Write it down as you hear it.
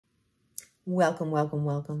Welcome, welcome,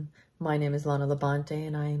 welcome. My name is Lana Labonte,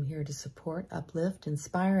 and I am here to support, uplift,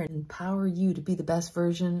 inspire, and empower you to be the best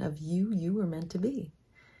version of you were meant to be.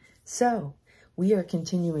 So, we are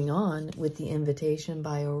continuing on with the invitation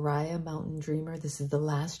by Oriah, Mountain Dreamer. This is the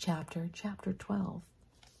last chapter, chapter 12.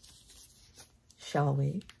 Shall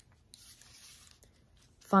we?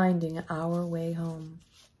 Finding our way home.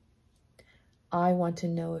 I want to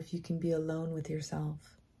know if you can be alone with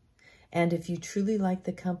yourself, and if you truly like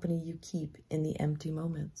the company you keep in the empty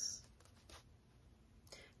moments.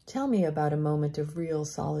 Tell me about a moment of real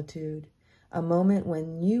solitude, a moment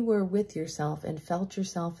when you were with yourself and felt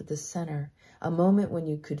yourself at the center, a moment when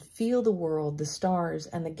you could feel the world, the stars,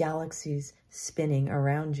 and the galaxies spinning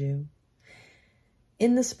around you.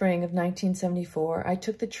 In the spring of 1974, I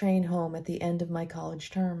took the train home at the end of my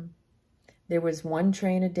college term. There was one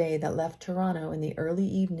train a day that left Toronto in the early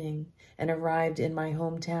evening and arrived in my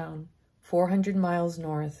hometown, 400 miles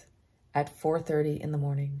north, at 4:30 in the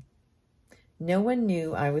morning. No one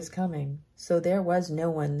knew I was coming, so there was no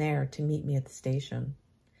one there to meet me at the station.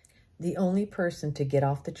 The only person to get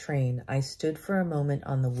off the train, I stood for a moment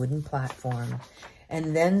on the wooden platform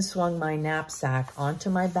and then swung my knapsack onto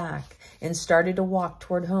my back and started to walk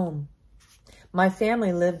toward home. My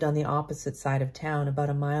family lived on the opposite side of town, about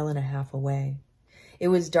 1.5 miles away. It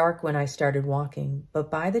was dark when I started walking, but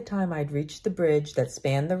by the time I'd reached the bridge that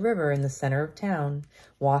spanned the river in the center of town,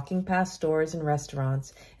 walking past stores and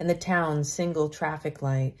restaurants, and the town's single traffic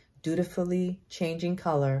light dutifully changing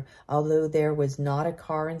color, although there was not a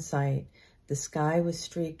car in sight, the sky was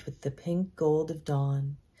streaked with the pink gold of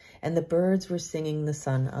dawn, and the birds were singing the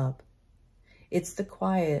sun up. It's the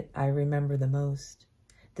quiet I remember the most,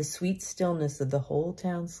 the sweet stillness of the whole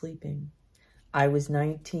town sleeping. I was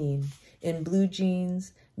 19, in blue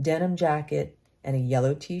jeans, denim jacket, and a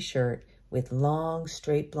yellow t-shirt with long,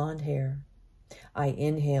 straight blonde hair. I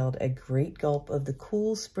inhaled a great gulp of the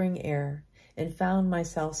cool spring air and found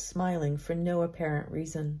myself smiling for no apparent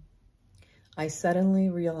reason. I suddenly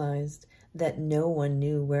realized that no one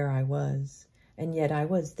knew where I was, and yet I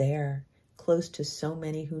was there, close to so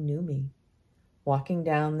many who knew me. Walking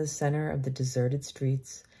down the center of the deserted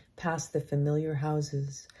streets, past the familiar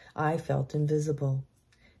houses, I felt invisible,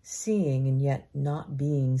 seeing and yet not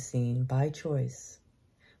being seen by choice.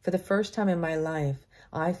 For the first time in my life,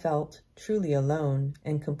 I felt truly alone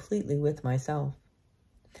and completely with myself.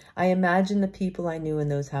 I imagined the people I knew in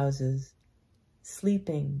those houses,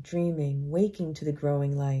 sleeping, dreaming, waking to the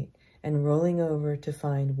growing light, and rolling over to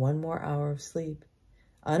find one more hour of sleep,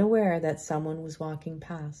 unaware that someone was walking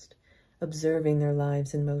past, observing their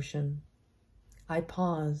lives in motion. I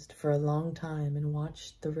paused for a long time and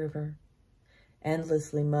watched the river,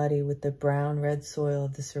 endlessly muddy with the brown-red soil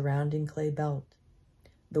of the surrounding clay belt.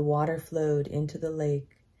 The water flowed into the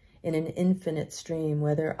lake in an infinite stream,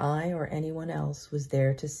 whether I or anyone else was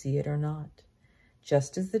there to see it or not,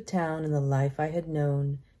 just as the town and the life I had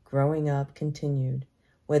known growing up continued,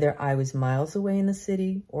 whether I was miles away in the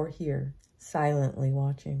city or here, silently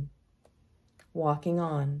watching. Walking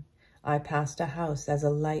on, I passed a house as a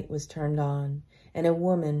light was turned on, and a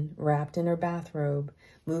woman, wrapped in her bathrobe,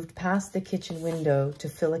 moved past the kitchen window to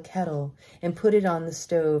fill a kettle and put it on the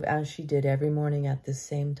stove as she did every morning at this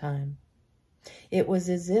same time. It was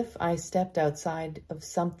as if I stepped outside of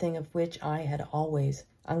something of which I had always,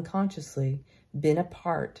 unconsciously, been a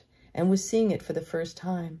part and was seeing it for the first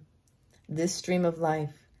time. This stream of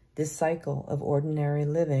life, this cycle of ordinary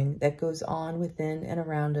living that goes on within and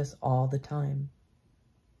around us all the time.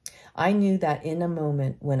 I knew that in a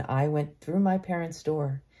moment when I went through my parents'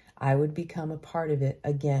 door, I would become a part of it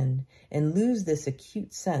again and lose this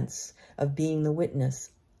acute sense of being the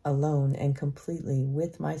witness, alone and completely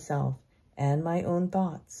with myself and my own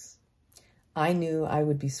thoughts. I knew I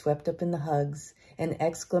would be swept up in the hugs and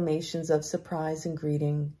exclamations of surprise and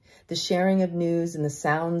greeting, the sharing of news and the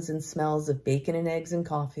sounds and smells of bacon and eggs and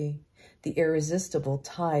coffee, the irresistible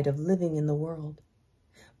tide of living in the world.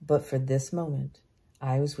 But for this moment,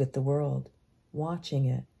 I was with the world, watching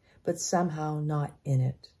it, but somehow not in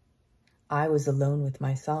it. I was alone with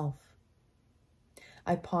myself.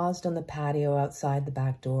 I paused on the patio outside the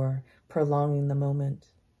back door, prolonging the moment.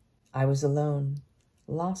 I was alone,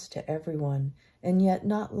 lost to everyone, and yet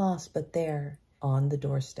not lost but there, on the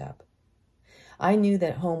doorstep. I knew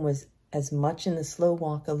that home was as much in the slow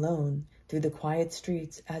walk alone through the quiet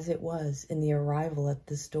streets as it was in the arrival at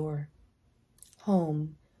this door.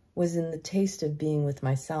 Home was in the taste of being with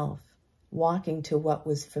myself, walking to what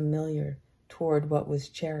was familiar, toward what was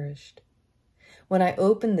cherished. When I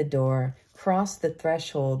opened the door, crossed the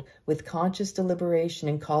threshold with conscious deliberation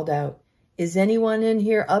and called out, "Is anyone in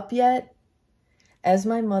here up yet?" As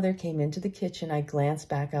my mother came into the kitchen, I glanced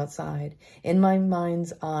back outside. In my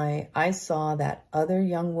mind's eye, I saw that other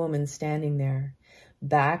young woman standing there,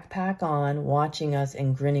 backpack on, watching us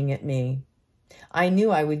and grinning at me. I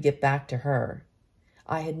knew I would get back to her.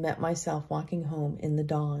 I had met myself walking home in the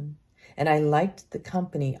dawn, and I liked the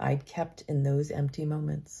company I'd kept in those empty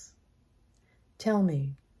moments. Tell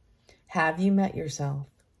me, have you met yourself?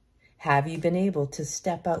 Have you been able to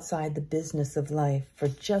step outside the business of life for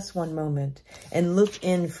just one moment and look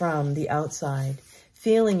in from the outside,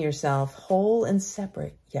 feeling yourself whole and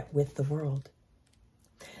separate, yet with the world?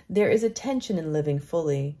 There is a tension in living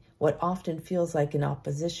fully, what often feels like an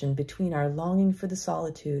opposition between our longing for the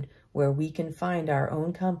solitude where we can find our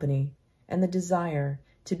own company and the desire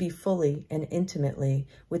to be fully and intimately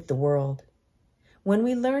with the world. When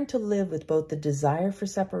we learn to live with both the desire for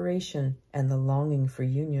separation and the longing for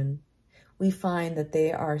union, we find that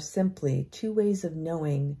they are simply two ways of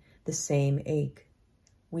knowing the same ache.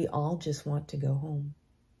 We all just want to go home.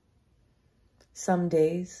 Some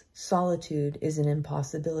days, solitude is an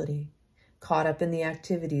impossibility. Caught up in the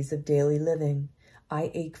activities of daily living, I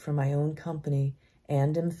ache for my own company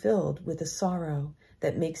and am filled with a sorrow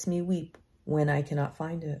that makes me weep when I cannot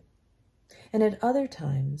find it. And at other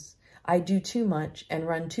times, I do too much and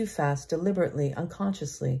run too fast deliberately,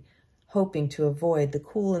 unconsciously, hoping to avoid the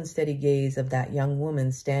cool and steady gaze of that young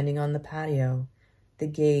woman standing on the patio, the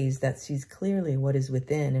gaze that sees clearly what is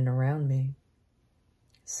within and around me.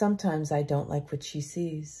 Sometimes I don't like what she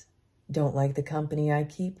sees, don't like the company I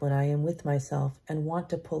keep when I am with myself and want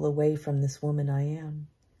to pull away from this woman I am.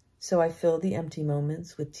 So I fill the empty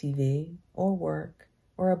moments with TV or work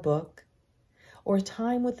or a book or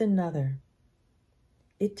time with another.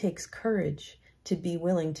 It takes courage to be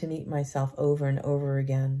willing to meet myself over and over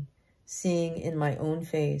again, seeing in my own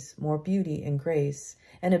face more beauty and grace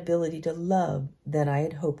and ability to love than I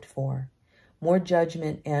had hoped for, more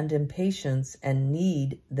judgment and impatience and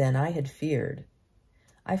need than I had feared.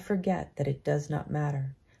 I forget that it does not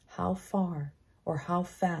matter how far or how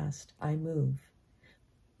fast I move,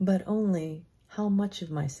 but only how much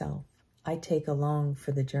of myself I take along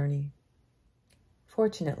for the journey.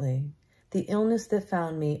 Fortunately, the illness that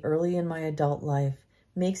found me early in my adult life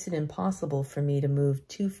makes it impossible for me to move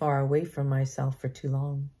too far away from myself for too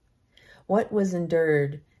long. What was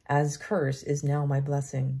endured as curse is now my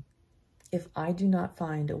blessing. If I do not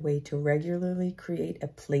find a way to regularly create a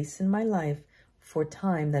place in my life for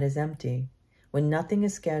time that is empty, when nothing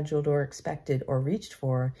is scheduled or expected or reached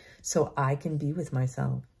for, so I can be with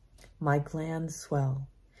myself, my glands swell,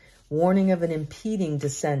 warning of an impeding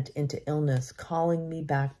descent into illness, calling me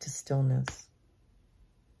back to stillness.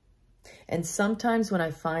 And sometimes when I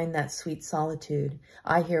find that sweet solitude,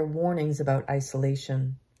 I hear warnings about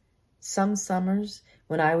isolation. Some summers,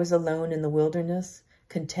 when I was alone in the wilderness,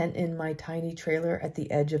 content in my tiny trailer at the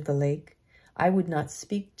edge of the lake, I would not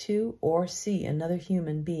speak to or see another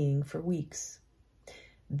human being for weeks.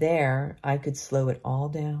 There, I could slow it all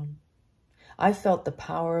down. I felt the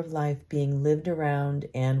power of life being lived around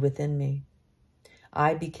and within me.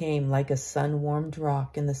 I became like a sun-warmed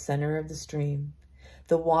rock in the center of the stream.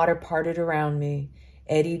 The water parted around me,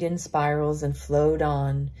 eddied in spirals and flowed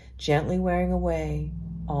on, gently wearing away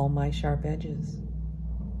all my sharp edges.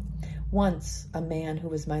 Once, a man who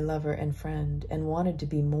was my lover and friend and wanted to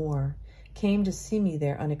be more, came to see me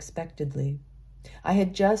there unexpectedly. I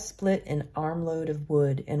had just split an armload of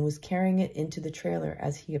wood and was carrying it into the trailer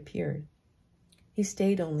as he appeared. He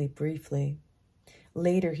stayed only briefly.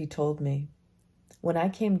 Later, he told me, "When I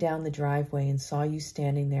came down the driveway and saw you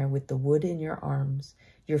standing there with the wood in your arms,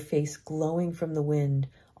 your face glowing from the wind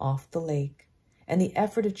off the lake, and the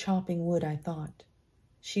effort of chopping wood, I thought,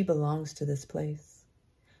 she belongs to this place.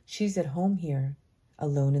 She's at home here,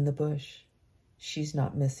 alone in the bush. She's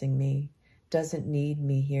not missing me, doesn't need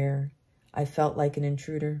me here." I felt like an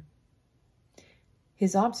intruder.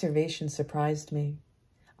 His observation surprised me.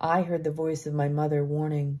 I heard the voice of my mother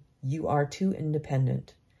warning, "You are too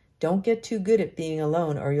independent. Don't get too good at being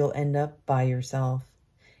alone or you'll end up by yourself.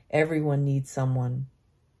 Everyone needs someone."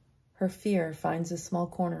 Her fear finds a small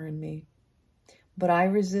corner in me, but I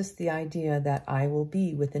resist the idea that I will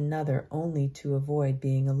be with another only to avoid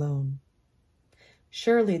being alone.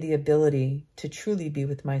 Surely the ability to truly be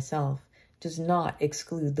with myself does not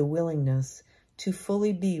exclude the willingness to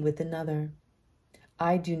fully be with another.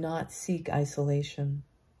 I do not seek isolation.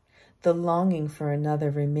 The longing for another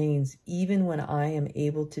remains even when I am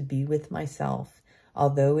able to be with myself,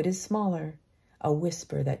 although it is smaller, a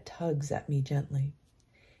whisper that tugs at me gently.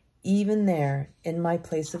 Even there, in my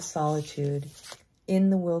place of solitude, in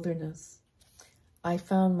the wilderness, I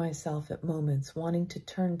found myself at moments wanting to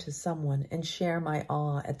turn to someone and share my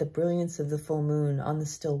awe at the brilliance of the full moon on the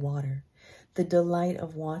still water, the delight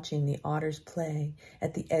of watching the otters play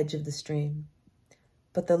at the edge of the stream.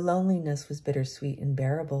 But the loneliness was bittersweet and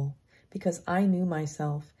bearable, because I knew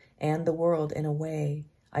myself and the world in a way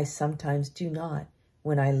I sometimes do not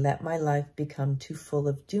when I let my life become too full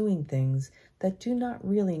of doing things that do not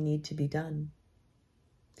really need to be done.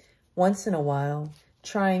 Once in a while,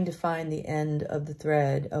 trying to find the end of the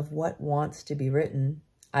thread of what wants to be written,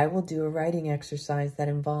 I will do a writing exercise that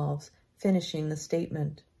involves finishing the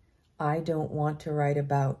statement, I don't want to write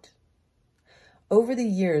about. Over the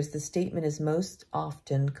years, the statement is most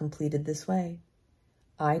often completed this way.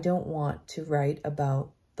 I don't want to write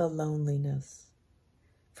about the loneliness.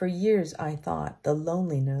 For years, I thought the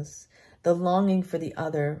loneliness, the longing for the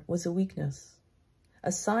other, was a weakness,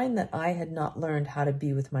 a sign that I had not learned how to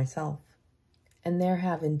be with myself. And there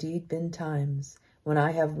have indeed been times when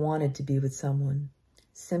I have wanted to be with someone,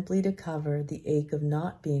 simply to cover the ache of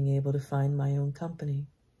not being able to find my own company.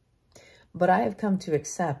 But I have come to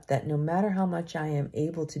accept that no matter how much I am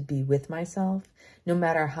able to be with myself, no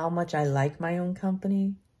matter how much I like my own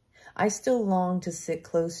company, I still long to sit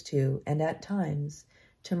close to, and at times,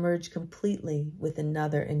 to merge completely with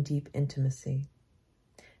another in deep intimacy.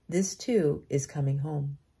 This too is coming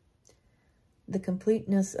home. The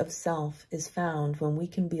completeness of self is found when we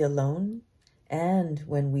can be alone and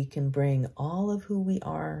when we can bring all of who we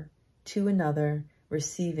are to another,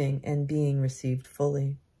 receiving and being received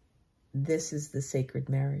fully. This is the sacred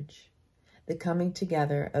marriage, the coming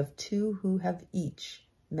together of two who have each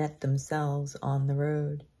met themselves on the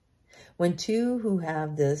road. When two who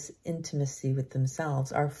have this intimacy with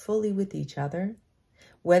themselves are fully with each other,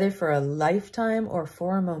 whether for a lifetime or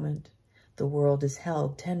for a moment, the world is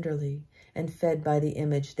held tenderly and fed by the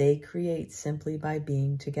image they create simply by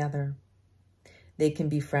being together. They can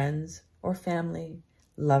be friends or family,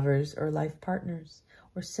 lovers or life partners,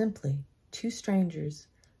 or simply two strangers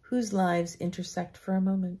whose lives intersect for a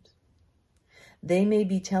moment. They may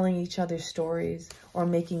be telling each other stories, or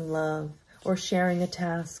making love, or sharing a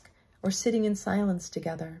task, or sitting in silence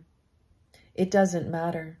together. It doesn't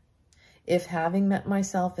matter. If, having met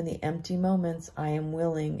myself in the empty moments, I am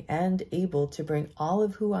willing and able to bring all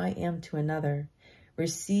of who I am to another,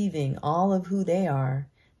 receiving all of who they are,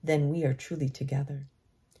 then we are truly together.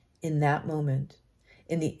 In that moment,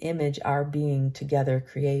 in the image our being together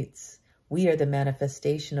creates, we are the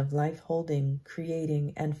manifestation of life holding,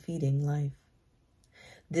 creating, and feeding life.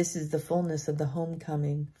 This is the fullness of the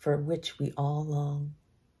homecoming for which we all long.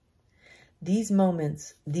 These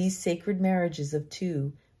moments, these sacred marriages of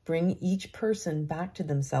two, bring each person back to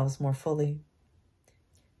themselves more fully.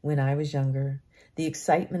 When I was younger, the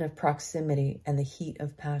excitement of proximity and the heat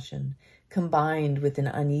of passion, combined with an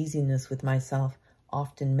uneasiness with myself,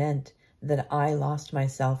 often meant that I lost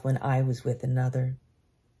myself when I was with another.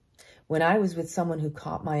 When I was with someone who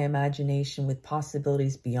caught my imagination with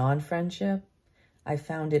possibilities beyond friendship, I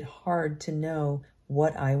found it hard to know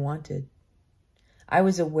what I wanted. I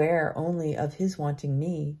was aware only of his wanting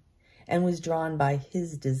me and was drawn by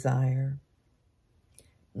his desire.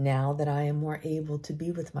 Now that I am more able to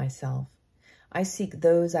be with myself, I seek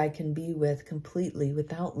those I can be with completely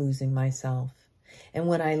without losing myself. And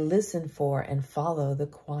when I listen for and follow the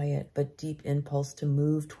quiet but deep impulse to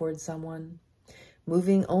move towards someone,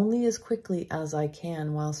 moving only as quickly as I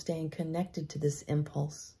can while staying connected to this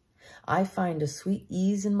impulse, I find a sweet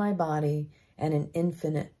ease in my body and an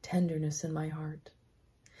infinite tenderness in my heart.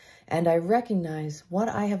 And I recognize what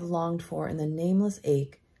I have longed for in the nameless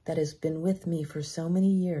ache that has been with me for so many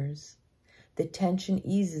years. The tension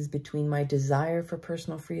eases between my desire for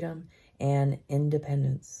personal freedom and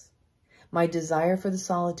independence, my desire for the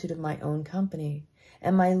solitude of my own company,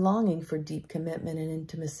 and my longing for deep commitment and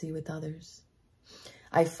intimacy with others.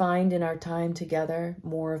 I find in our time together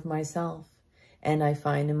more of myself, and I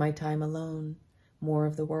find in my time alone more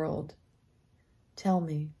of the world. Tell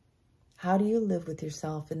me, how do you live with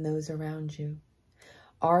yourself and those around you?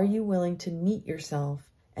 Are you willing to meet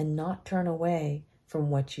yourself and not turn away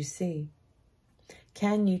from what you see?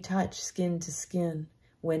 Can you touch skin to skin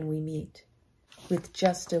when we meet? With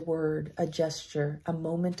just a word, a gesture, a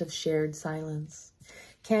moment of shared silence?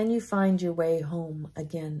 Can you find your way home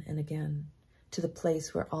again and again to the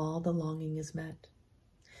place where all the longing is met?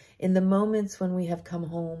 In the moments when we have come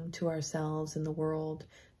home to ourselves and the world,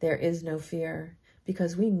 there is no fear,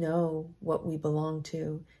 because we know what we belong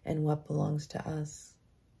to and what belongs to us.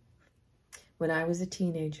 When I was a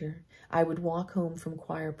teenager, I would walk home from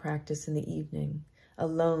choir practice in the evening,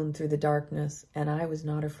 alone through the darkness, and I was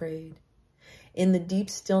not afraid. In the deep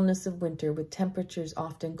stillness of winter, with temperatures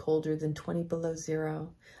often colder than 20 below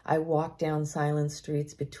zero, I walk down silent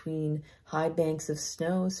streets between high banks of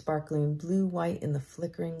snow, sparkling blue-white in the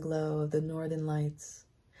flickering glow of the northern lights.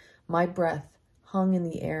 My breath hung in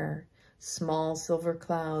the air, small silver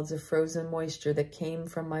clouds of frozen moisture that came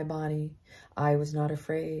from my body. I was not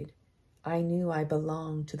afraid. I knew I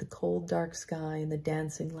belonged to the cold, dark sky and the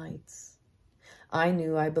dancing lights. I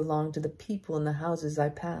knew I belonged to the people in the houses I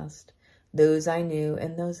passed, those I knew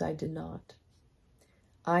and those I did not.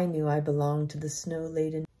 I knew I belonged to the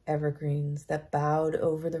snow-laden evergreens that bowed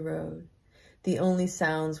over the road. The only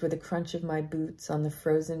sounds were the crunch of my boots on the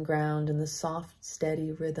frozen ground and the soft,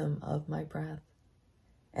 steady rhythm of my breath.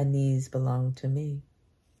 And these belonged to me.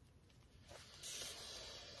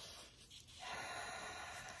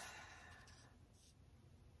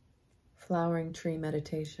 Flowering tree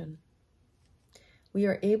meditation. We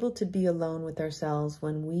are able to be alone with ourselves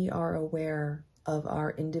when we are aware of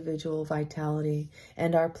our individual vitality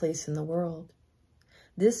and our place in the world.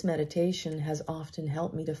 This meditation has often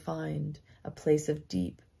helped me to find a place of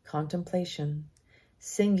deep contemplation,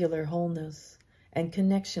 singular wholeness, and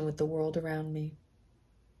connection with the world around me.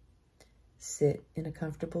 Sit in a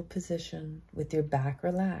comfortable position with your back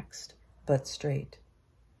relaxed but straight.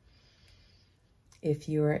 If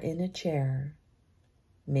you are in a chair,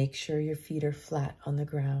 make sure your feet are flat on the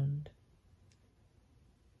ground.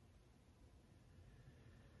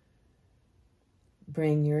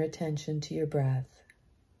 Bring your attention to your breath,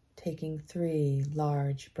 taking 3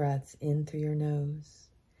 large breaths in through your nose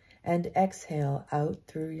and exhale out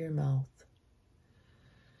through your mouth.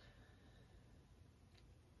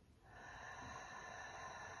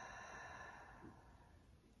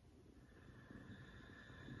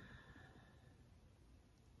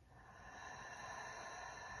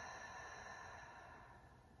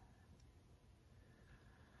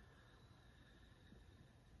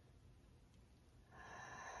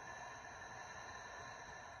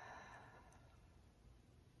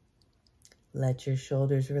 Let your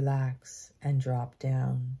shoulders relax and drop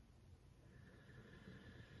down.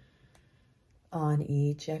 On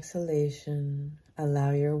each exhalation,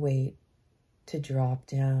 allow your weight to drop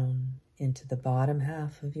down into the bottom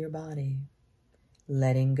half of your body,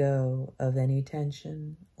 letting go of any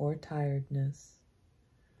tension or tiredness.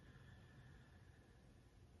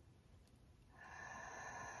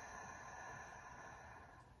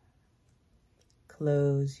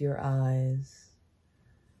 Close your eyes.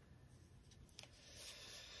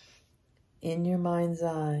 In your mind's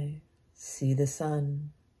eye, see the sun,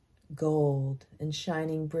 gold and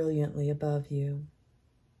shining brilliantly above you.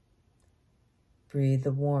 Breathe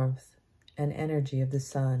the warmth and energy of the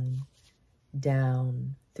sun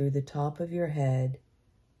down through the top of your head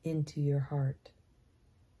into your heart.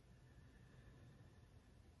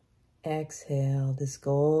 Exhale this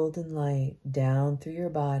golden light down through your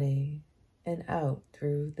body and out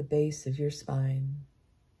through the base of your spine.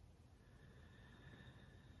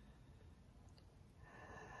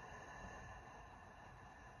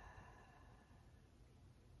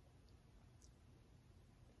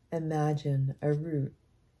 Imagine a root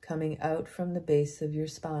coming out from the base of your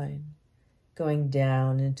spine, going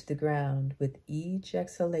down into the ground with each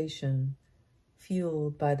exhalation,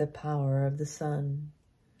 fueled by the power of the sun.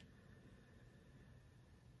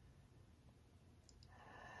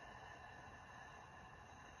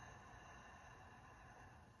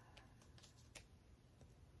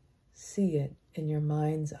 See it in your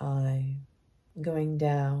mind's eye, going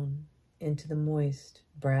down into the moist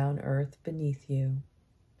brown earth beneath you,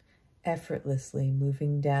 effortlessly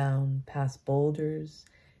moving down past boulders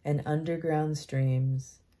and underground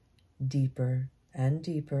streams, deeper and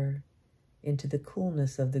deeper into the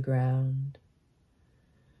coolness of the ground.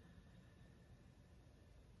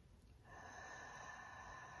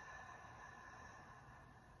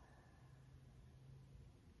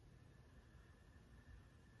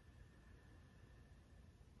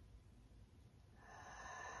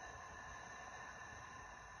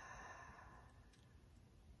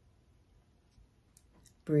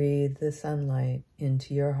 Breathe the sunlight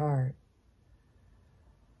into your heart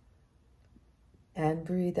and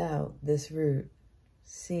breathe out this root,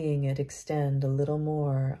 seeing it extend a little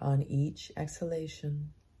more on each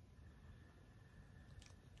exhalation.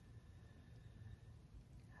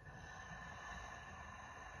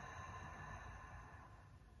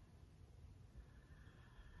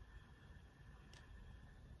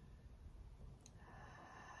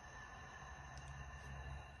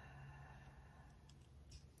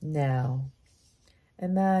 Now,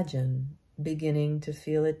 imagine beginning to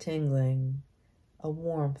feel a tingling, a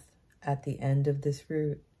warmth at the end of this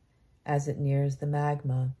root as it nears the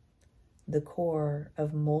magma the core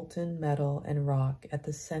of molten metal and rock at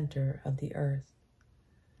the center of the earth.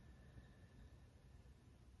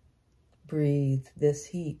 Breathe this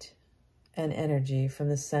heat and energy from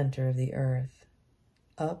the center of the earth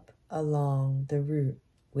up along the root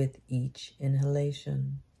with each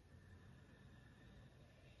inhalation.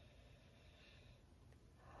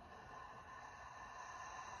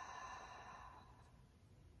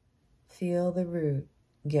 Feel the root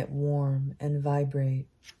get warm and vibrate,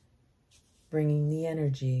 bringing the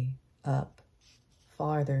energy up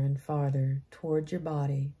farther and farther toward your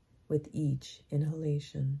body with each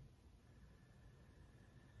inhalation.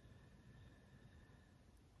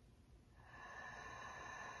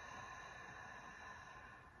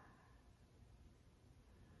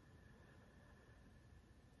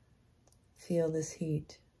 Feel this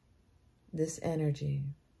heat, this energy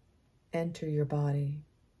enter your body,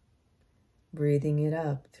 breathing it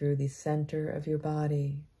up through the center of your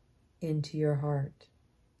body into your heart,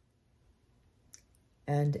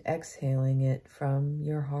 and exhaling it from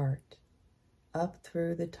your heart up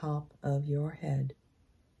through the top of your head.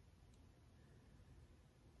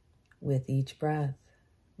 With each breath,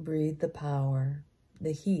 breathe the power,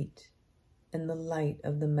 the heat, and the light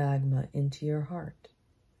of the magma into your heart,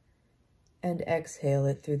 and exhale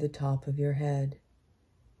it through the top of your head,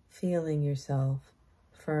 feeling yourself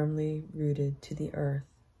firmly rooted to the earth.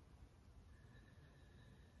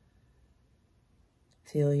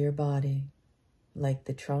 Feel your body like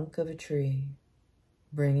the trunk of a tree,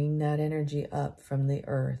 bringing that energy up from the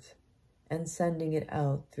earth and sending it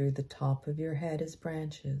out through the top of your head as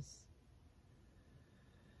branches.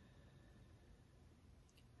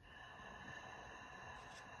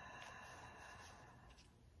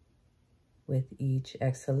 With each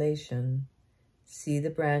exhalation, see the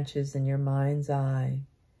branches in your mind's eye,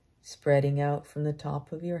 spreading out from the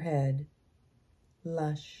top of your head,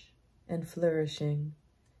 lush and flourishing,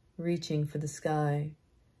 reaching for the sky,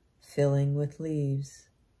 filling with leaves.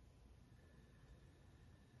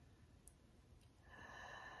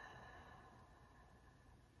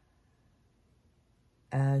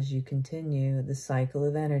 As you continue the cycle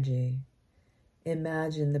of energy,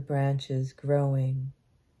 imagine the branches growing,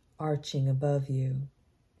 arching above you,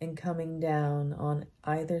 and coming down on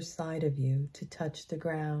either side of you to touch the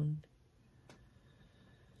ground.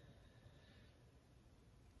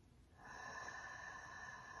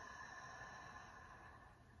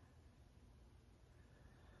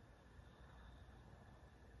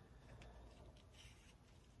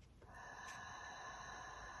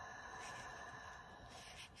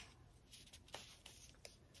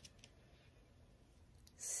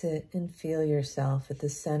 Sit and feel yourself at the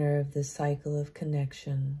center of this cycle of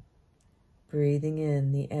connection, breathing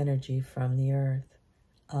in the energy from the earth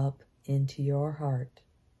up into your heart,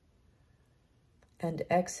 and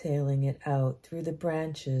exhaling it out through the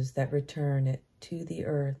branches that return it to the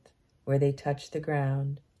earth where they touch the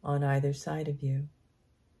ground on either side of you.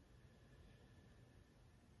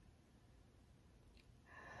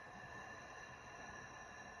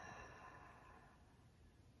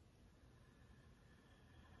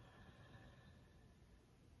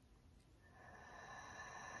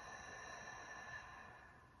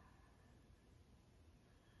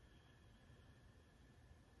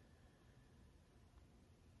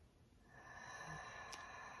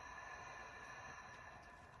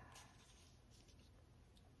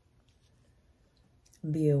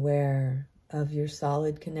 Be aware of your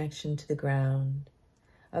solid connection to the ground,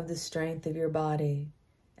 of the strength of your body,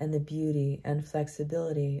 and the beauty and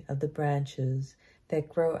flexibility of the branches that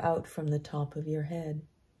grow out from the top of your head.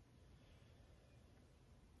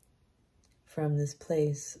 From this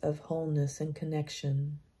place of wholeness and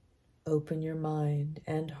connection, open your mind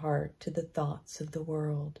and heart to the thoughts of the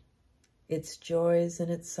world, its joys and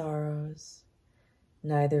its sorrows,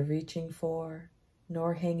 neither reaching for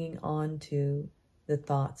nor hanging on to the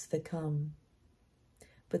thoughts that come,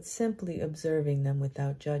 but simply observing them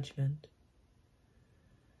without judgment.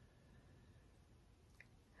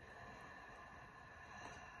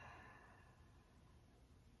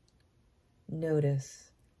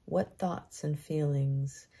 Notice what thoughts and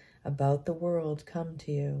feelings about the world come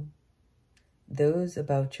to you, those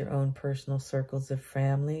about your own personal circles of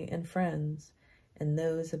family and friends, and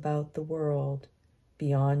those about the world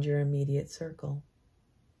beyond your immediate circle.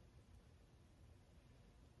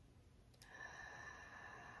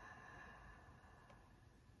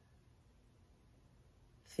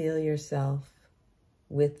 Feel yourself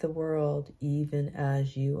with the world even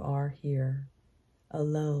as you are here,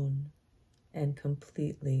 alone and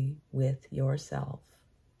completely with yourself.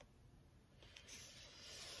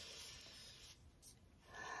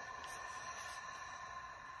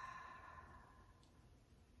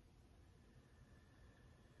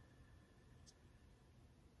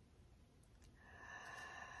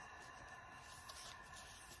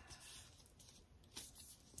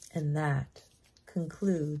 And that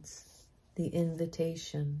concludes the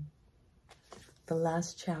invitation, the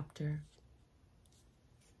last chapter.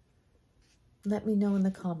 Let me know in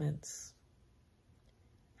the comments,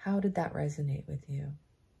 how did that resonate with you?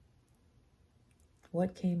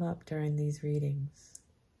 What came up during these readings?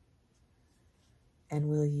 And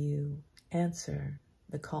will you answer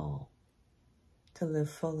the call to live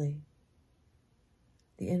fully?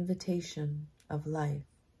 The invitation of life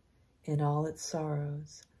in all its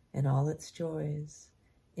sorrows and all its joys,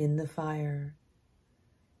 in the fire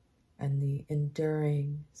and the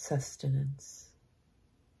enduring sustenance.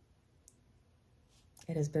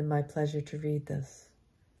 It has been my pleasure to read this.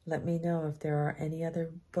 Let me know if there are any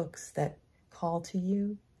other books that call to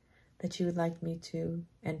you that you would like me to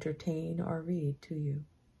entertain or read to you.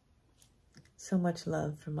 So much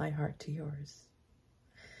love from my heart to yours.